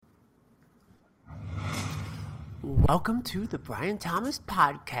Welcome to the Brian Thomas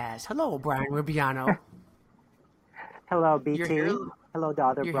Podcast. Hello, Brian Rubiano. Hello, Your BT. hair, Hello, the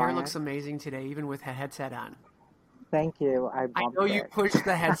other your hair looks Brian. amazing today, even with a headset on. Thank you. I I know bumped you it. pushed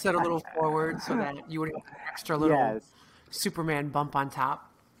the headset a little forward so that you would have an extra little Yes. Superman bump on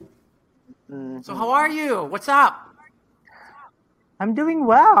top. So, how hmm are you? What's up? I'm doing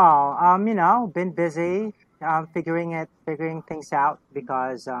well. Been busy, figuring things out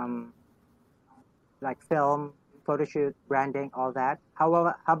because, like film, photo shoot, branding, all that.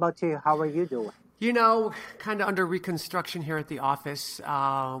 How about you? How are you doing? Kind of under reconstruction here at the office.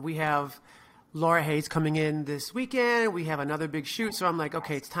 We have Laura Hayes coming in this weekend. We have another big shoot. So I'm like,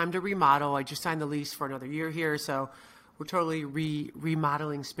 okay, it's time to remodel. I just signed the lease for another year here. So we're totally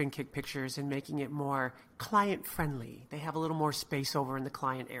remodeling Spin Kick Pictures and making it more client friendly. They have a little more space over in the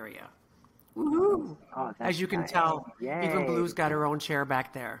client area. Woohoo! Oh, As that's you can nice. tell, even Yay. Blue's got her own chair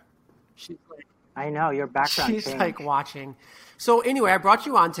back there. She's like, I know your background She's like changed. watching. So anyway, I brought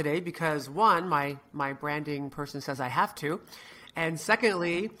you on today because one, my branding person says I have to, and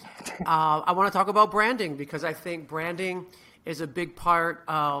secondly, I want to talk about branding because I think branding is a big part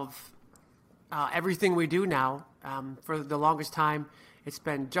of everything we do now. For the longest time, it's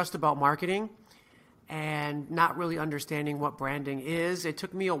been just about marketing and not really understanding what branding is. It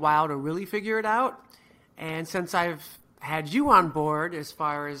took me a while to really figure it out. And since I've had you on board as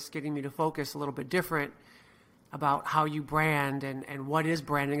far as getting me to focus a little bit different about how you brand and what is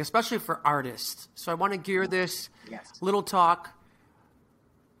branding, especially for artists. So I want to gear this Yes. little talk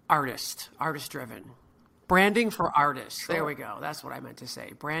artist driven. Branding for artists. There we Sure. go. That's what I meant to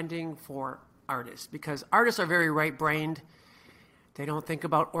say. Branding for artists. Because artists are very right brained. They don't think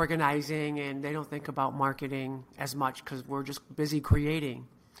about organizing and they don't think about marketing as much because we're just busy creating.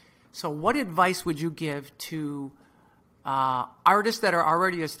 So, what advice would you give to artists that are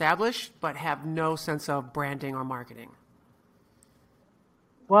already established but have no sense of branding or marketing?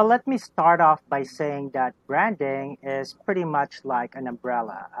 Well, let me start off by saying that branding is pretty much like an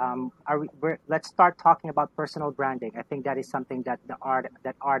umbrella. Let's start talking about personal branding. I think that is something that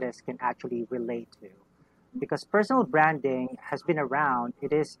that artists can actually relate to, because personal branding has been around.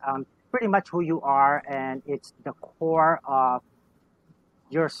 It is pretty much who you are, and it's the core of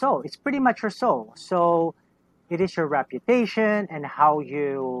your soul. It's pretty much your soul. So it is your reputation and how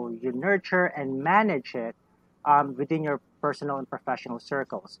you nurture and manage it within your personal and professional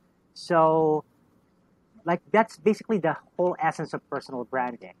circles. So, like, that's basically the whole essence of personal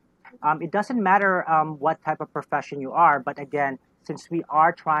branding. It doesn't matter what type of profession you are, but again, since we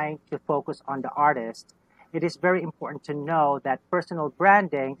are trying to focus on the artist, it is very important to know that personal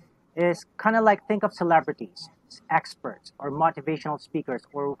branding is kind of like, think of celebrities, experts, or motivational speakers,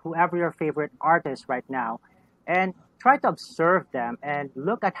 or whoever your favorite artist right now, and try to observe them and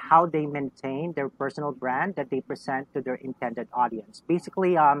look at how they maintain their personal brand that they present to their intended audience.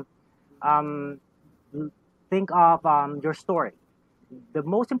 Basically, um, think of your story. The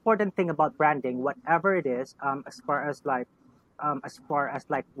most important thing about branding, whatever it is, as far as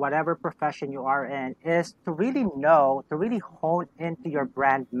like whatever profession you are in, is to really know, to really hone into your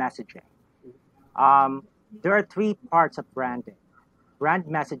brand messaging. Um, there are three parts of branding: brand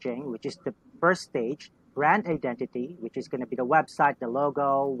messaging, which is the first stage; brand identity, which is going to be the website, the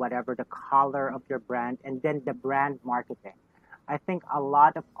logo, whatever the color of your brand; and then the brand marketing. I think a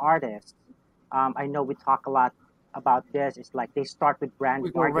lot of artists, I know we talk a lot about this, it's like they start with brand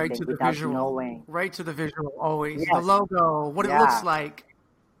We go marketing without knowing. right to the visual always. The Yes, logo, what it looks yeah, like.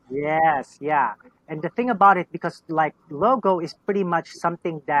 yes, yeah. And the thing about it, because like logo is pretty much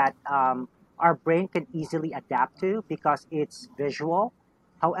something that our brain can easily adapt to because it's visual.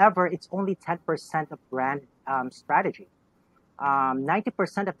 However, it's only 10% of brand strategy.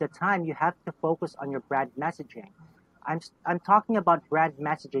 90% of the time, you have to focus on your brand messaging. I'm talking about brand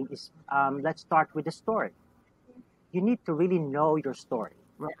messaging is, let's start with the story. You need to really know your story.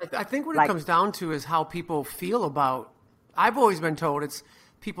 Right. I think what it Like, comes down to is how people feel about. I've always been told it's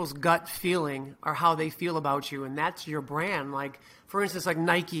people's gut feeling or how they feel about you, and that's your brand. Like, for instance, like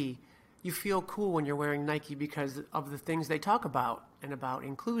Nike, you feel cool when you're wearing Nike because of the things they talk about and about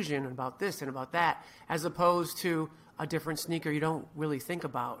inclusion and about this and about that, as opposed to a different sneaker you don't really think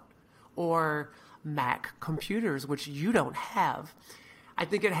about, or Mac computers, which you don't have. I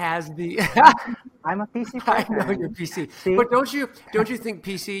think it has the. I'm a PC I know your person. PC, See? but don't you think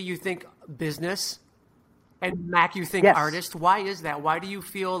PC? You think business, and Mac you think Yes. artist. Why is that? Why do you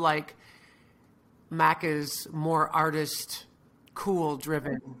feel like Mac is more artist, cool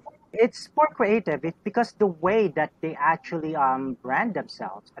driven? It's more creative. It's because the way that they actually brand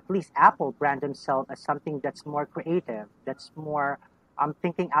themselves, at least Apple brand themselves as something that's more creative, that's more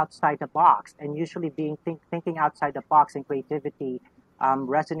thinking outside the box. And usually thinking outside the box and creativity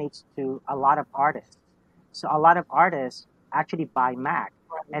resonates to a lot of artists. So a lot of artists actually buy Mac.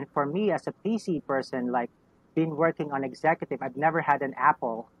 And for me as a PC person, like been working on executive, I've never had an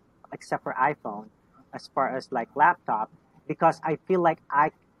Apple except for iPhone as far as like laptop because I feel like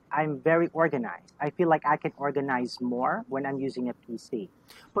I'm very organized. I feel like I can organize more when I'm using a PC.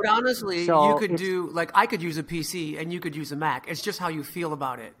 But honestly, you So could do like I could use a PC and you could use a Mac. It's just how you feel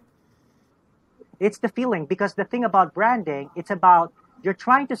about it. it's the feeling because the thing about branding, it's about you're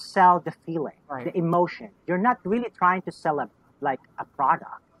trying to sell the feeling, Right. the emotion. You're not really trying to sell a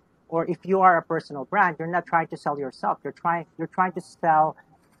product. Or if you are a personal brand, you're not trying to sell yourself. You're trying to sell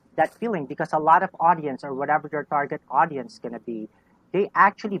that feeling because a lot of audience or whatever your target audience is going to be, they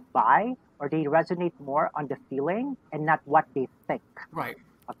actually buy or they resonate more on the feeling and not what they think Right.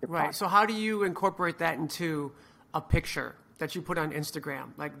 of the Right. product. So how do you incorporate that into a picture that you put on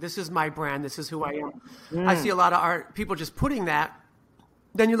Instagram? Like this is my brand, this is who I am. I see a lot of art people just putting that.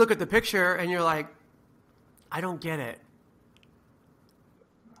 Then you look at the picture and you're like, I don't get it.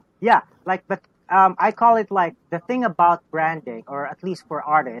 Yeah, like, but I call it like the thing about branding, or at least for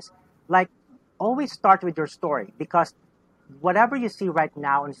artists, like always start with your story because whatever you see right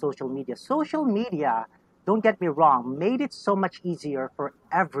now on social media, don't get me wrong, made it so much easier for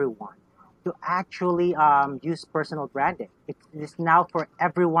everyone to actually use personal branding. It is now for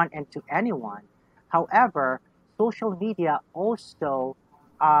everyone and to anyone. However, social media also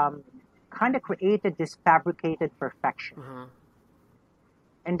um, kind of created this fabricated perfection.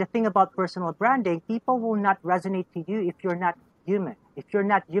 And the thing about personal branding, people will not resonate to you if you're not human, if you're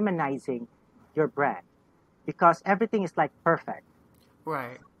not humanizing your brand, because everything is like perfect.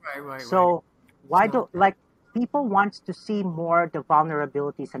 Right. Right. Right. Right. So why So do like people want to see more the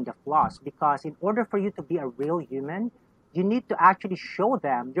vulnerabilities and the flaws? Because in order for you to be a real human, you need to actually show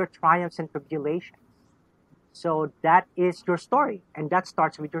them your triumphs and tribulations. So that is your story, and that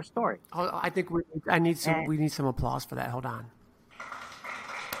starts with your story. I think I need some. And We need some applause for that. Hold on.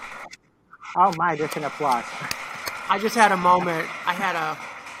 oh my, there's an applause. I just had a moment. I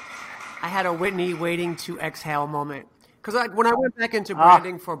had a Whitney waiting to exhale moment because when I went back into Ah,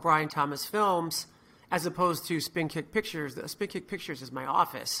 branding for Brian Thomas Films, as opposed to Spin Kick Pictures, the Spin Kick Pictures is my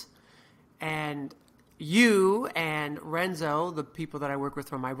office, and you and Renzo, the people that I work with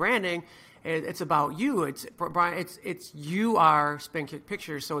for my branding, it's about you. It's Brian. It's you are Spin Kick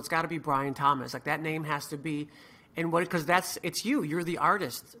Pictures, so it's got to be Brian Thomas. Like that name has to be, and what because it's you. You're the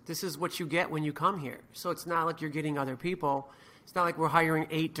artist. This is what you get when you come here. So it's not like you're getting other people. It's not like we're hiring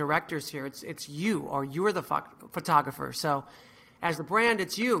 8 directors here. It's you or you're the photographer. So as the brand,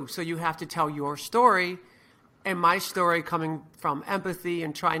 it's you. So you have to tell your story. And my story coming from empathy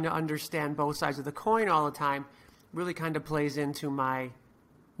and trying to understand both sides of the coin all the time really kind of plays into my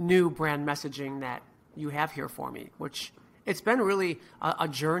new brand messaging that you have here for me, which it's been really a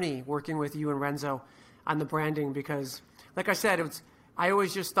journey working with you and Renzo on the branding because, like I said, I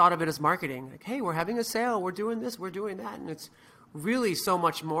always just thought of it as marketing. Like, hey, we're having a sale, we're doing this, we're doing that. And it's really so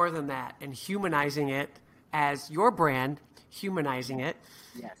much more than that. And humanizing it as your brand, humanizing it,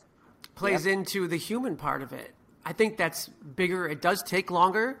 yes. plays Yep. into the human part of it. I think that's bigger. It does take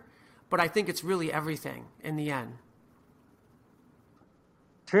longer, but I think it's really everything in the end.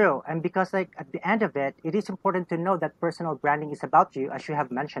 True. And because like at the end of it, it is important to know that personal branding is about you, as you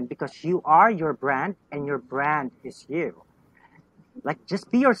have mentioned, because you are your brand and your brand is you. Like just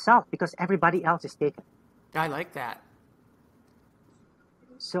be yourself because everybody else is taken. I like that.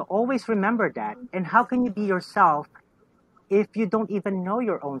 So always remember that. And how can you be yourself if you don't even know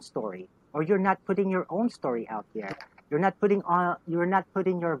your own story or you're not putting your own story out there? You're not putting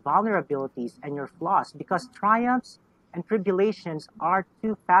your vulnerabilities and your flaws because triumphs and tribulations are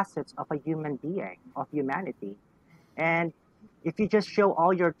two facets of a human being, of humanity. And if you just show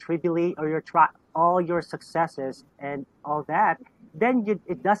all your all your successes and all that, then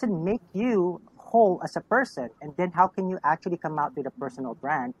it doesn't make you whole as a person. And then how can you actually come out with a personal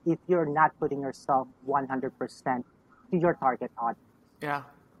brand if you're not putting yourself 100% to your target audience? Yeah.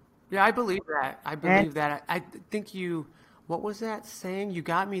 Yeah, I believe that. I And believe that. I think what was that saying? You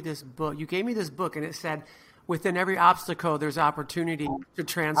got me this book. You gave me this book, and it said, within every obstacle, there's opportunity to uh,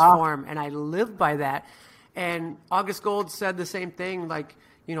 transform. And I live by that. And August Gold said the same thing, like,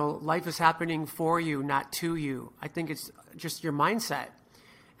 life is happening for you, not to you. I think it's just your mindset.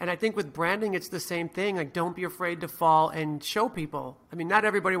 And I think with branding, it's the same thing. Like, don't be afraid to fall and show people. I mean, not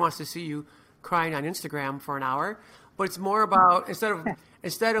everybody wants to see you crying on Instagram for an hour, but it's more about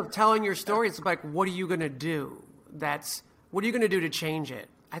instead of telling your story, it's like, what are you going to do? What are you going to do to change it?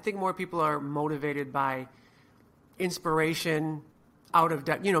 I think more people are motivated by inspiration, out of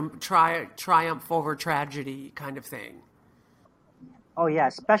debt, triumph over tragedy kind of thing. Oh yeah,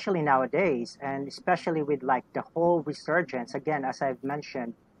 especially nowadays, and especially with like the whole resurgence. Again, as I've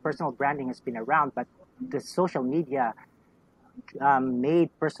mentioned, personal branding has been around, but the social media made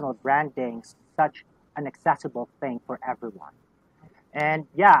personal branding such an accessible thing for everyone. And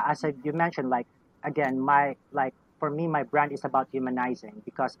yeah, you mentioned, like again, my like for me, my brand is about humanizing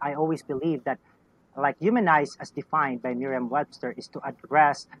because I always believe that like humanize as defined by Merriam-Webster is to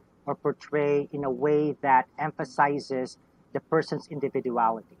address or portray in a way that emphasizes the person's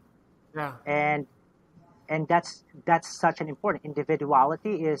individuality. Yeah. And that's such an important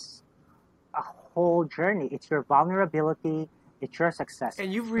individuality is a whole journey. It's your vulnerability, it's your success.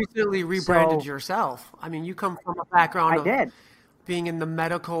 And you've recently rebranded So yourself. I mean, you come from a background I of did. being in the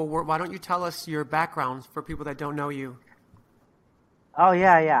medical world. Why don't you tell us your background for people that don't know you? Oh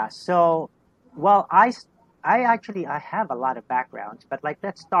yeah, yeah. So, well, I actually I have a lot of backgrounds, but like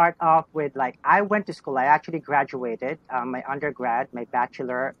let's start off with like I went to school. I actually graduated. My undergrad, my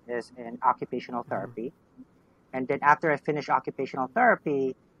bachelor is in occupational Mhm. therapy, and then after I finished occupational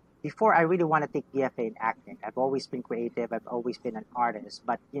therapy, before I really want to take BFA in acting. I've always been creative. I've always been an artist,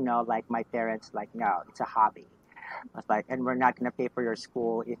 but like my parents, like no, it's a hobby. I was like, and we're not gonna pay for your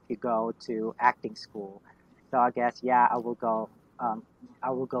school if you go to acting school. So I guess yeah, Um,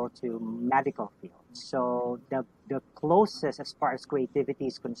 I will go to medical field. So the closest as far as creativity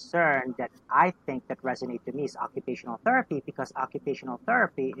is concerned that I think that resonate to me is occupational therapy because occupational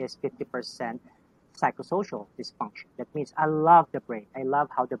therapy is 50% psychosocial dysfunction. That means I love the brain. I love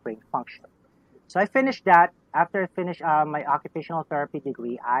how the brain functions. So I finished that. After I finished my occupational therapy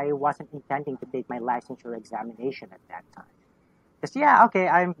degree, I wasn't intending to take my licensure examination at that time. Because, yeah, okay,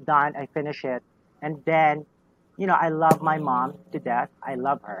 I'm done. I finish it. And then, I love my mom to death. I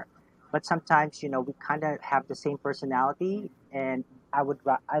love her. But sometimes, we kind of have the same personality. And I would,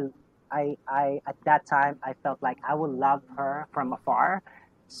 at that time, I felt like I would love her from afar.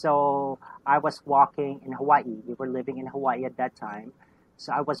 So I was walking in Hawaii. We were living in Hawaii at that time.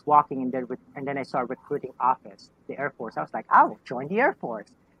 So I was walking and then I saw a recruiting office, the Air Force. I was like, I will join the Air Force.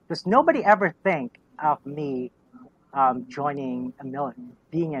 Because nobody ever think of me joining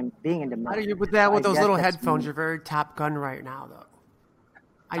being in the How do you military. with So that I with those guess little that's headphones? me. You're very Top Gun right now, though.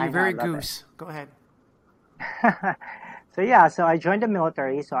 Are you I know I very love it. goose? Go ahead. So yeah, so I joined the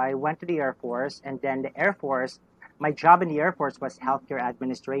military. So I went to the Air Force, and then the Air Force. My job in the Air Force was healthcare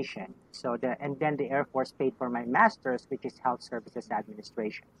administration. And then the Air Force paid for my master's, which is health services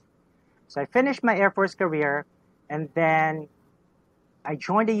administration. So I finished my Air Force career, and then I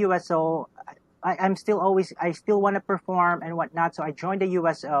joined the USO. I still want to perform and whatnot. So I joined the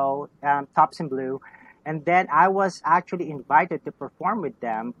USO, Tops in Blue, and then I was actually invited to perform with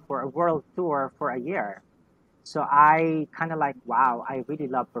them for a world tour for a year. So I kind of like, wow, I really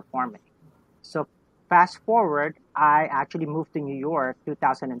love performing. So fast forward, I actually moved to New York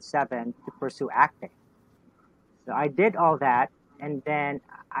 2007 to pursue acting. So I did all that, and then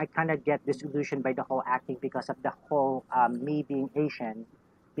I kind of get disillusioned by the whole acting because of the whole me being Asian,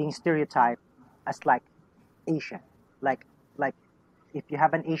 being stereotyped as like Asian, like like if you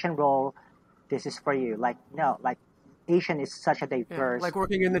have an Asian role, this is for you. Like no, like Asian is such a Yeah, diverse like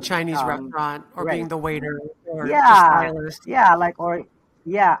working in the Chinese restaurant or being race. the waiter or the Yeah, stylist. yeah,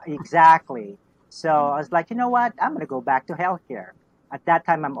 yeah, exactly. So I was like, you know what? I'm gonna go back to healthcare. At that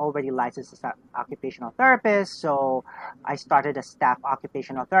time, I'm already licensed as an occupational therapist, so I started as staff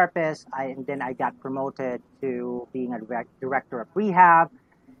occupational therapist. And then I got promoted to being a director of rehab,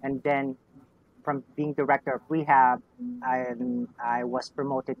 and then from being director of rehab, I was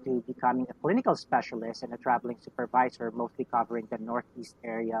promoted to becoming a clinical specialist and a traveling supervisor, mostly covering the northeast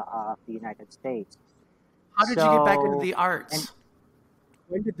area of the United States. How did you get back into So, the and arts?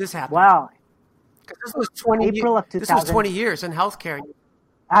 When did this happen? well, Because this was 20 April of this was 2000, 20 years in healthcare. You've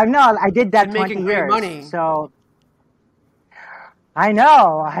I know I did that been 20 making great years. money. So I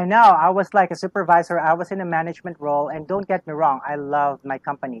know. I was like a supervisor. I was in a management role, and don't get me wrong, I love my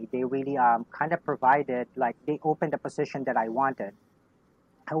company. They really kind of provided, like, they opened the position that I wanted.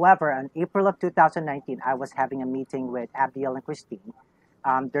 However, in April of 2019, I was having a meeting with Abiel and Christine.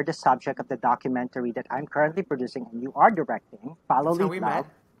 They're the subject of the documentary that I'm currently producing and you are directing, Follow That's how Lead we Love. met.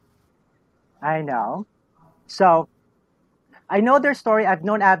 I know. So I know their story. I've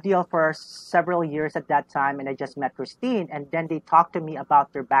known Abdiel for several years at that time, and I just met Christine. And then they talked to me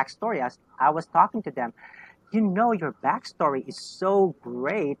about their backstory. As I was talking to them, your backstory is so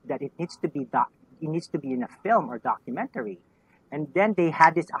great that it needs to be in a film or documentary. And then they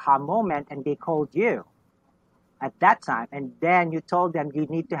had this aha moment, and they called you. at that time. And then you told them you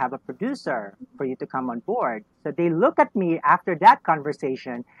need to have a producer for you to come on board. So they look at me after that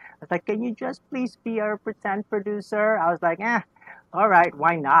conversation. I was like, can you just please be our pretend producer? I was like, all right,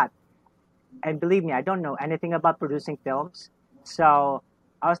 why not? And believe me, I don't know anything about producing films. So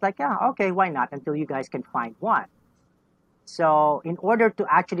I was like, yeah, okay, why not? Until you guys can find one. So in order to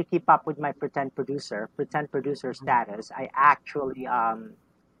actually keep up with my pretend producer status, I actually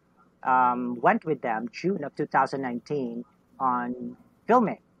went with them June of 2019 on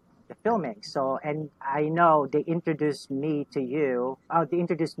filming, the filming. So, and I know they introduced me to you. Oh, they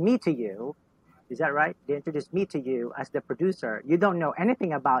introduced me to you. Is that right? They introduced me to you as the producer. You don't know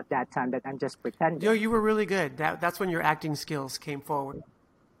anything about that time that I'm just pretending. Yo, you were really good. That's when your acting skills came forward.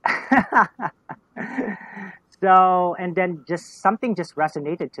 So, and then just something just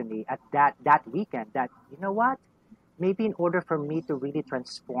resonated to me at that weekend that, you know what? Maybe in order for me to really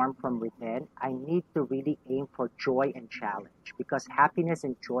transform from within, I need to really aim for joy and challenge because happiness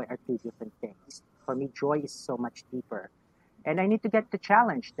and joy are two different things. For me, joy is so much deeper. And I need to get the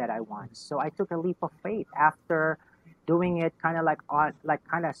challenge that I want. So I took a leap of faith after doing it kind of like on, like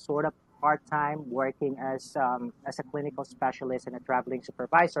kind of sort of part time, working as a clinical specialist and a traveling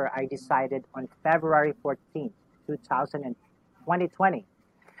supervisor. I decided on February 14th, 2020,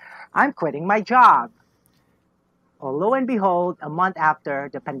 I'm quitting my job. Well, lo and behold, a month after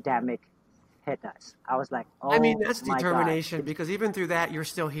the pandemic hit us, I was like, I oh mean, that's my God. determination because even through that, you're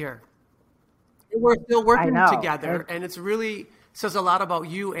still here. We're still I working know. together, and it's really says a lot about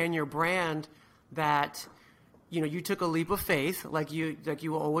you and your brand that you took a leap of faith, like you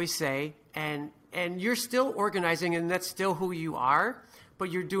always say, and you're still organizing, and that's still who you are,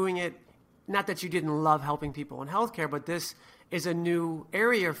 but you're doing it. Not that you didn't love helping people in healthcare, but this is a new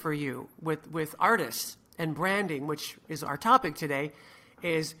area for you with artists and branding, which is our topic today.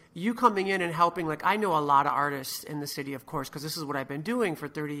 Is you coming in and helping? Like I know a lot of artists in the city, of course, because this is what I've been doing for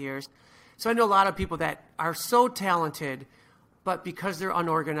 30 years. So I know a lot of people that are so talented, but because they're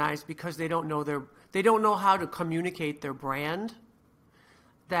unorganized, because they don't know how to communicate their brand,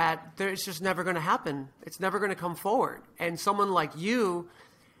 that it's just never going to happen. It's never going to come forward. And someone like you,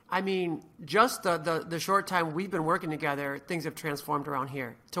 I mean, just the short time we've been working together, things have transformed around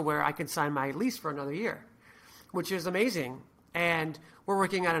here to where I can sign my lease for another year, which is amazing. And we're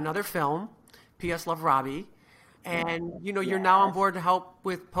working on another film, P.S. Love Robbie. And, you're now on Yes. board to help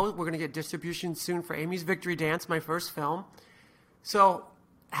with post. We're going to get distribution soon for Amy's Victory Dance, my first film. So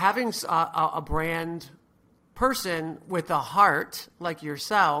having a brand person with a heart like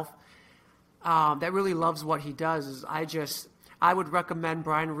yourself that really loves what he does is I would recommend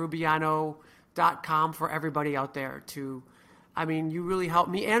BrianRubiano.com for everybody out there I mean, you really helped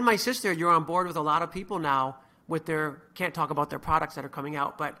me and my sister. You're on board with a lot of people now with can't talk about their products that are coming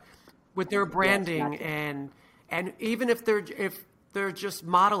out, but with their branding Yes, and even if they're just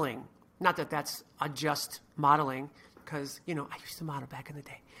modeling, not that that's a just modeling, because I used to model back in the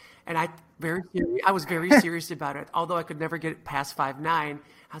day, and I was very serious about it. Although I could never get past 5'9", I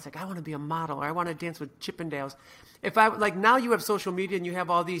was like, I want to be a model, or I want to dance with Chippendales. If I like now, you have social media and you have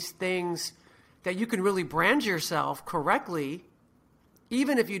all these things that you can really brand yourself correctly,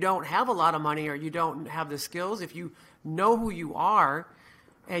 even if you don't have a lot of money or you don't have the skills. If you know who you are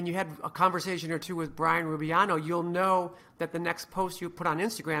and you had a conversation or two with Brian Rubiano, you'll know that the next post you put on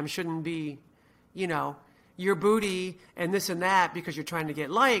Instagram shouldn't be, your booty and this and that because you're trying to get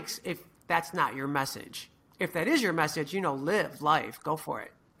likes if that's not your message. If that is your message, live life, go for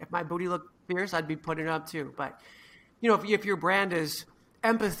it. If my booty looked fierce, I'd be putting it up too. But, if your brand is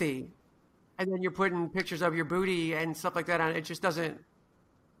empathy and then you're putting pictures of your booty and stuff like that on, it just doesn't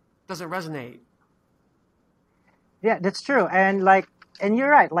resonate. Yeah, that's true. And you're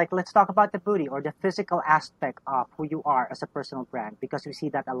right. Like, let's talk about the booty or the physical aspect of who you are as a personal brand, because we see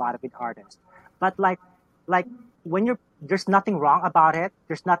that a lot with artists. But like when there's nothing wrong about it.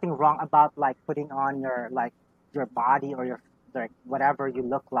 There's nothing wrong about like putting on your body or your like whatever you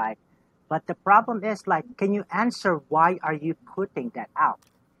look like. But the problem is like, can you answer why are you putting that out?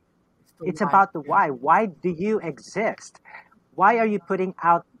 So It's why? about the why. Why do you exist? Why are you putting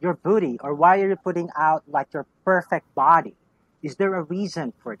out your booty or why are you putting out like your perfect body? Is there a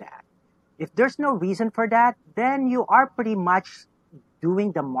reason for that? If there's no reason for that, then you are pretty much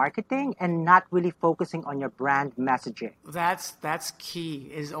doing the marketing and not really focusing on your brand messaging. That's key,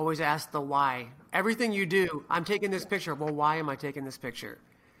 is always ask the why. Everything you do, I'm taking this picture. Well, why am I taking this picture?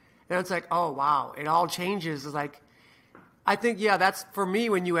 And it's like, oh wow, it all changes. It's like, I think, yeah, that's for me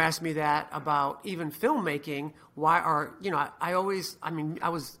when you ask me that about even filmmaking. Why are, I was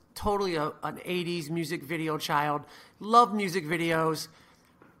totally an 80s music video child, love music videos.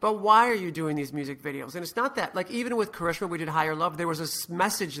 but why are you doing these music videos? And it's not that, like, even with Karishma, we did Higher Love, there was a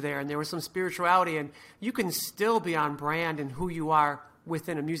message there and there was some spirituality, and you can still be on brand and who you are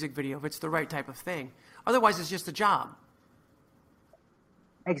within a music video if it's the right type of thing. Otherwise, it's just a job.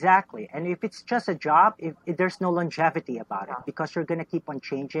 Exactly. And if it's just a job, if there's no longevity about it, because you're gonna keep on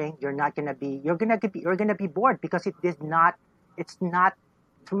changing, you're gonna be bored because it's not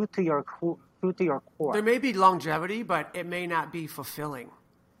true to your core. There may be longevity, but it may not be fulfilling.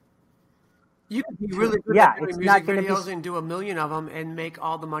 You can be really good Yeah, at doing it's music not gonna videos be. and do a million of them and make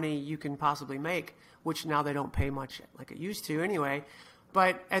all the money you can possibly make, which now they don't pay much like it used to anyway.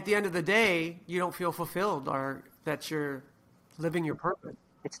 But at the end of the day, you don't feel fulfilled or that you're living your purpose.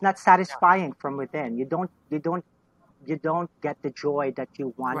 It's not satisfying from within. You don't get the joy that you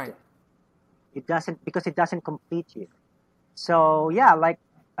Right. wanted. It doesn't, because it doesn't complete you. So yeah, like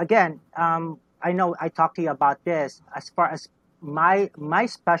again, I know I talked to you about this. As far as my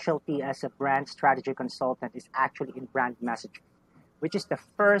specialty as a brand strategy consultant is actually in brand messaging, which is the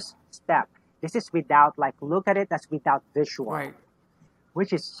first step. This is without, like, look at it as without visual, Right.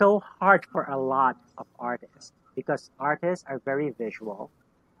 which is so hard for a lot of artists because artists are very visual.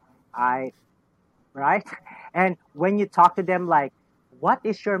 I Right? And when you talk to them, like, what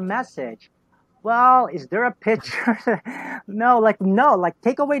is your message? Well, is there a picture? No, like,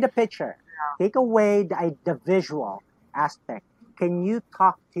 take away the picture, take away the visual aspect. Can you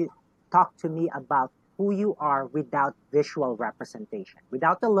talk to me about who you are without visual representation,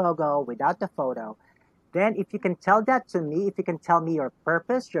 without the logo, without the photo? Then, if you can tell that to me, if you can tell me your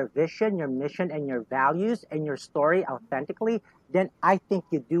purpose, your vision, your mission, and your values and your story authentically, then I think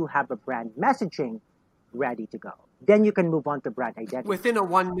you do have a brand messaging ready to go. Then you can move on to brand identity. Within a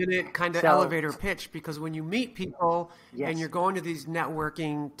 1 minute kind of So, elevator pitch, because when you meet people and you're yes, going to these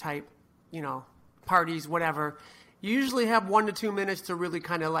networking type, parties, whatever, you usually have 1 to 2 minutes to really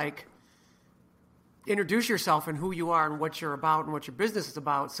kind of like introduce yourself and who you are and what you're about and what your business is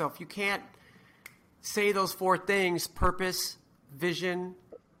about. So if you can't say those four things: purpose, vision,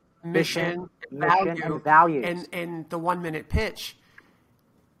 vision, mission, and mission, value, and values. and the 1 minute pitch.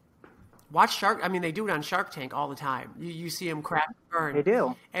 Watch Shark. I mean, they do it on Shark Tank all the time. You see them crash and They burn.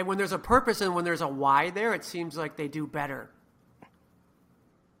 do. And when there's a purpose and when there's a why there, it seems like they do better.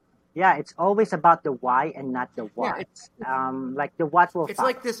 Yeah, it's always about the why and not the Yeah, what. Like the what will it's follow.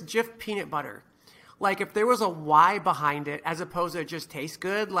 like this Jif peanut butter. Like if there was a why behind it, as opposed to it just tastes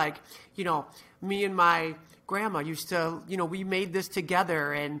good. Like, me and my grandma used to, we made this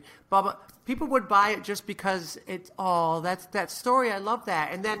together and blah, blah. People would buy it just because that's that story. I love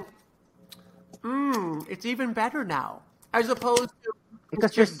that. And then, it's even better now. As opposed to it's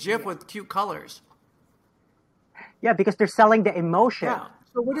Because just Jif with cute colors. yeah, because they're selling the emotion, Yeah.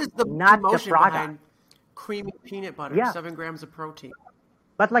 So what is the not the emotion product. behind creamy peanut butter, Yeah. 7 grams of protein?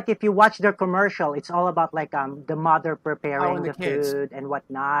 But like if you watch their commercial, it's all about like the mother Oh, preparing and the the kids. food and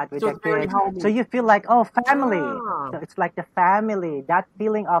whatnot with So the it's very kids. So homey. you feel like, oh, family. Ah, So it's like the family, that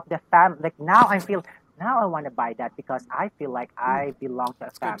feeling of the fam. Like now I want to buy that because I feel like I belong to a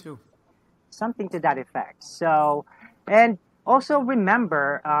that's good family, too. something to that effect. So, and also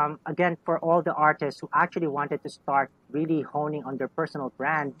remember, again, for all the artists who actually wanted to start really honing on their personal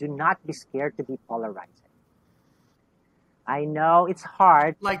brand, do not be scared to be polarizing. I know it's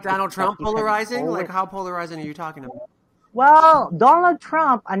hard, Like Donald but Trump you can polarizing? Like always. how polarizing are you talking about? Well, Donald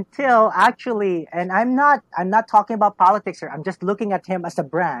Trump until actually, and I'm not talking about politics here. I'm just looking at him as a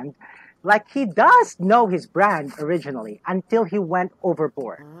brand. Like he does know his brand originally until he went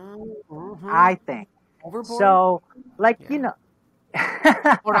overboard, Mm-hmm. I think. Overboard? So, like, Yeah.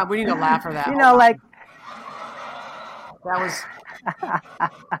 you Hold on, we need to laugh for that. Hold know, on. like That was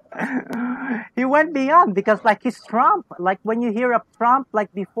he went beyond because like he's Trump. Like when you hear of Trump,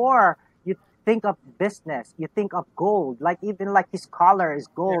 like before, you think of business, you think of gold. Like even like his collar is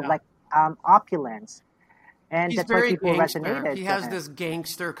gold, yeah. like opulence, and He's that's why very people gangster. resonated He to has him. this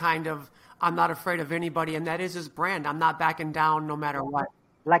gangster kind of I'm not afraid of anybody, and that is his brand. I'm not backing down no matter what.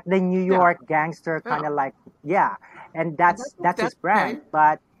 Like the New Yeah. York gangster Yeah. kind of like, yeah, and And that's his that's brand. okay.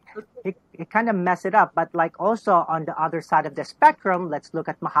 But he kind of messed it up. But like also on the other side of the spectrum, let's look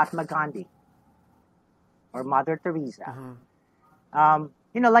at Mahatma Gandhi or Mother Teresa. Hmm.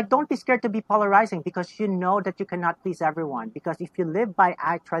 Like don't be scared to be polarizing because you know that you cannot please everyone. Because if you live by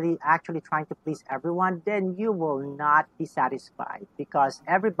actually trying to please everyone, then you will not be satisfied because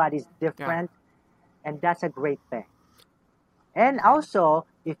everybody's Yeah. different, and that's a great thing. And also,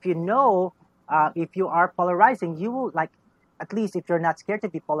 if you are polarizing, you will like, at least if you're not scared to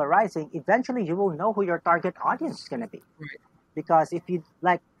be polarizing, eventually you will know who your target audience is going to be. Because if you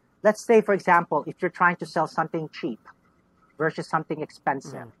like, let's say for example, if you're trying to sell something cheap, versus something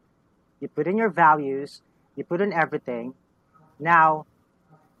expensive. You put in your values, you put in everything. Now,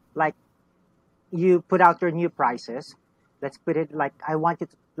 like, you put out your new prices. Let's put it like, I want you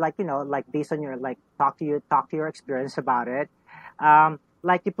to, like, like, based on your, like, talk to your experience about it.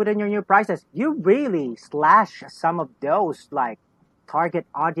 Like, you put in your new prices, you really slash some of those, like, target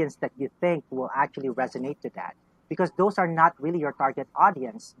audience that you think will actually resonate to that, because those are not really your target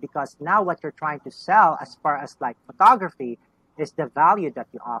audience, because now what you're trying to sell as far as, like, photography is the value that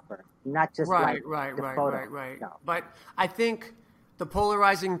you offer, not just like the photo. Right. No. But I think the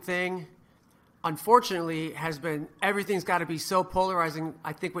polarizing thing, unfortunately, has been everything's got to be so polarizing.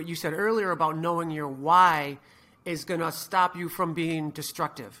 I think what you said earlier about knowing your why is going to stop you from being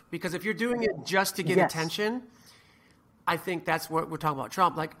destructive. Because if you're doing it just to get Yes. attention, I think that's what we're talking about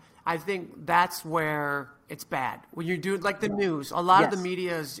Trump. Like, I think that's where it's bad. When you do like the news, a lot of the Yes.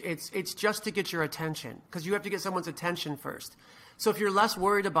 media it's just to get your attention, because you have to get someone's attention first. So if you're less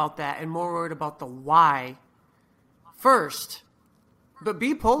worried about that and more worried about the why first, but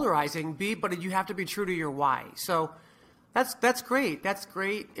be polarizing, but you have to be true to your why. So that's great. That's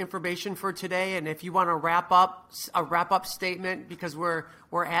great information for today. And if you want to wrap up statement, because we're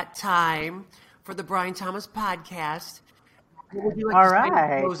at time for the Brian Thomas podcast, what would you like All to say in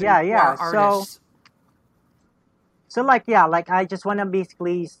right. closing Yeah, to our yeah. So, artists? like, yeah, like, I just want to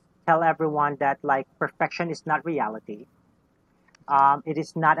basically tell everyone that, like, perfection is not reality. It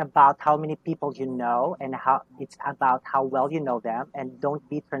is not about how many people you know, and how it's about how well you know them. And don't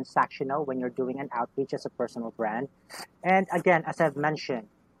be transactional when you're doing an outreach as a personal brand. And again, as I've mentioned,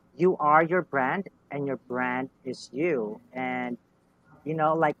 you are your brand, and your brand is you. And,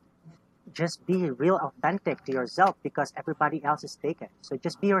 like, just be real authentic to yourself, because everybody else is taken. So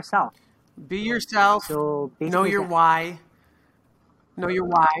just be yourself. Be yourself. So Know basically, your why. Know your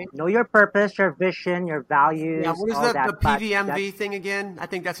why. know your purpose, your vision, your Yeah. values, What is all the that. But PVMV that's, thing again? I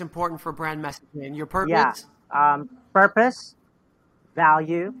think that's important for brand messaging. Your yeah, purpose, purpose,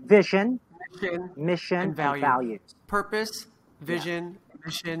 value, vision, mission, mission, and and value. values. Purpose, Yeah, vision,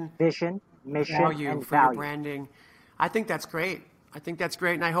 mission, vision, mission, value and for your value. branding. I think that's great. I think that's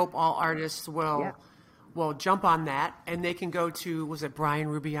great, and I hope all artists Yeah, will jump on that, and they can go to, was it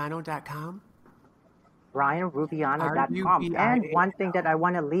brianrubiano.com? BrianRubiano.com. And RUBIA. one thing that I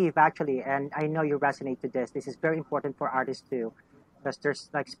want to leave, actually, and I know you resonate to this, this is very important for artists too, because there's,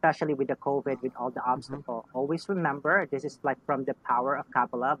 like, especially with the COVID, with all the obstacle, always remember, this is, like, from The Power of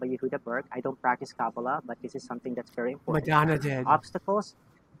Kabbalah by Yehuda Berg. I don't practice Kabbalah, but this is something that's very important. Madonna did. Obstacles,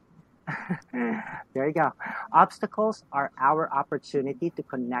 there you go. Obstacles are our opportunity to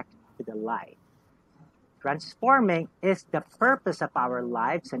connect to the light. Transforming is the purpose of our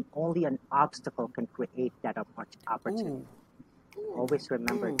lives, and only an obstacle can create that opportunity. Ooh, Always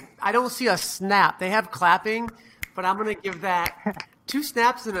remember ooh. that. I don't see a snap. They have clapping, but I'm going to give that 2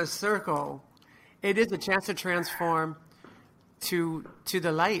 snaps in a circle. It is a chance to transform to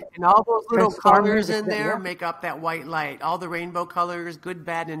the light, and all those little Transforming colors is in the, there yeah, make up that white light. All the rainbow colors, good,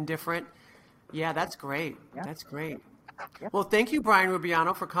 bad, and different. Yeah, that's great. yeah, That's great. yeah. Well, thank you, Brian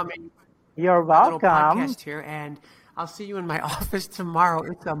Rubiano, for coming You're to our little welcome. podcast here, and I'll see you in my office tomorrow.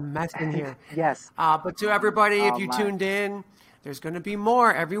 It's a mess in here. Yes. But to everybody, if Oh you my. tuned in, there's going to be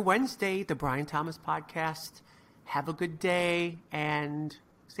more every Wednesday, the Brian Thomas podcast. Have a good day and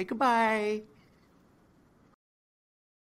say goodbye.